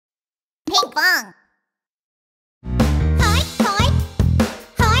Pinkfong. Hi, hi.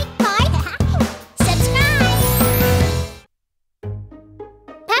 Hi, hi. Subscribe.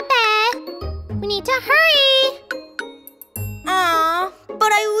 Pepe, we need to hurry. Aw,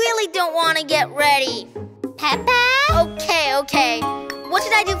 but I really don't want to get ready. Pepe? Okay. What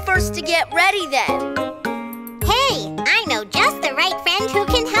should I do first to get ready then? Hey, I know just the right friend who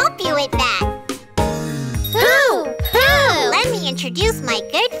can help you with that. Who? Let me introduce my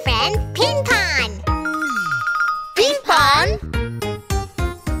good friend, Pin Pon. Pin Pon?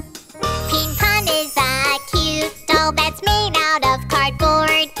 Pin Pon is a cute doll that's made out of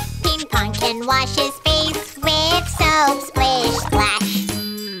cardboard. Pin Pon can wash his face with soap, splish, splash.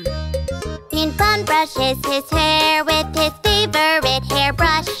 Pin Pon brushes his hair with his favorite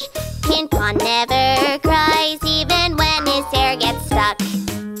hairbrush. Pin Pon never cries even when his hair gets stuck.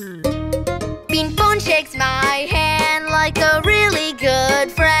 Pin Pon shakes my hand like a really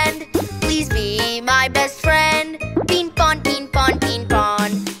good friend. Please be my best friend. Pin Pon, Pin Pon, Pin Pon.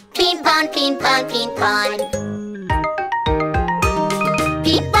 Pin Pon, Pin Pon, Pin Pon.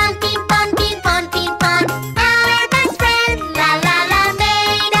 Pin Pon, Pin Pon, Pin Pon, Pin Pon. Our best friend, la la la,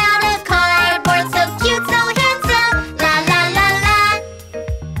 made out of cardboard, so cute, so handsome, la la la la.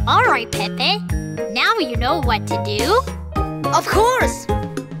 All right, Pepe. Now you know what to do. Of course!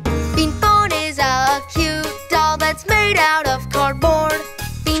 Pin Pon is a cute doll that's made out of cardboard.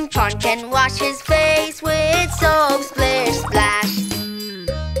 Pin Pon can wash his face with soap, splish, splash.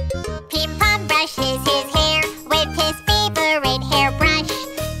 Pin Pon brushes his hair with his favorite hairbrush.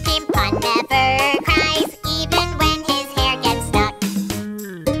 Pin Pon never cries even when his hair gets stuck.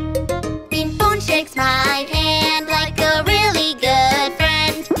 Pin Pon shakes my hand like a really good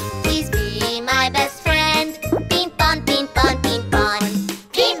friend. Please be my best friend. Pin Pon, Pin Pon, Pin Pon.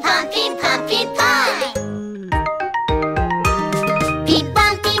 Pin Pon, Pin Pon, Pin Pon. Pin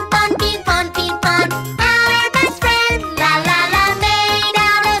Pon, Pin Pon, Pin Pon, Pin Pon. Our best friend, la la la, made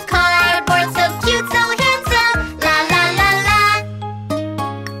out of cardboard, so cute, so handsome, la la la la.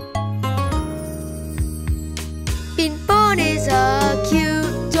 Pin Pon is a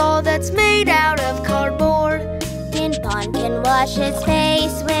cute doll that's made out of cardboard. Pin Pon can wash his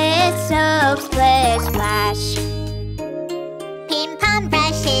face with soap, splish, splash. Pin Pon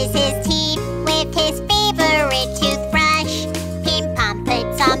brushes his teeth with his favorite toothbrush. Pin Pon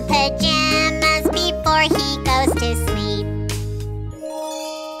puts on pajamas before he goes to sleep.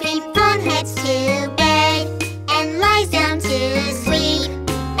 Pin Pon heads to bed and lies down to sleep.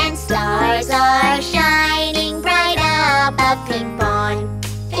 And stars are shining bright above Pin Pon.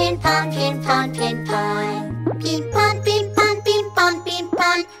 Pin Pon, Pin Pon, Pin Pon. Pin Pon, Pin Pon, Pin Pon, Pin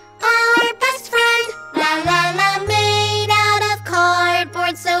Pon. Our best friend, la la la, made out of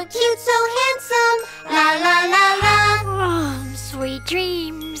cardboard, so cute, so handsome, la la la la. Oh, sweet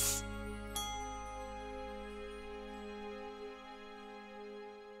dreams.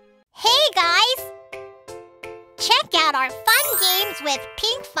 Hey guys! Check out our fun games with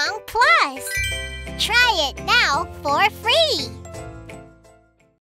Pinkfong Plus. Try it now for free.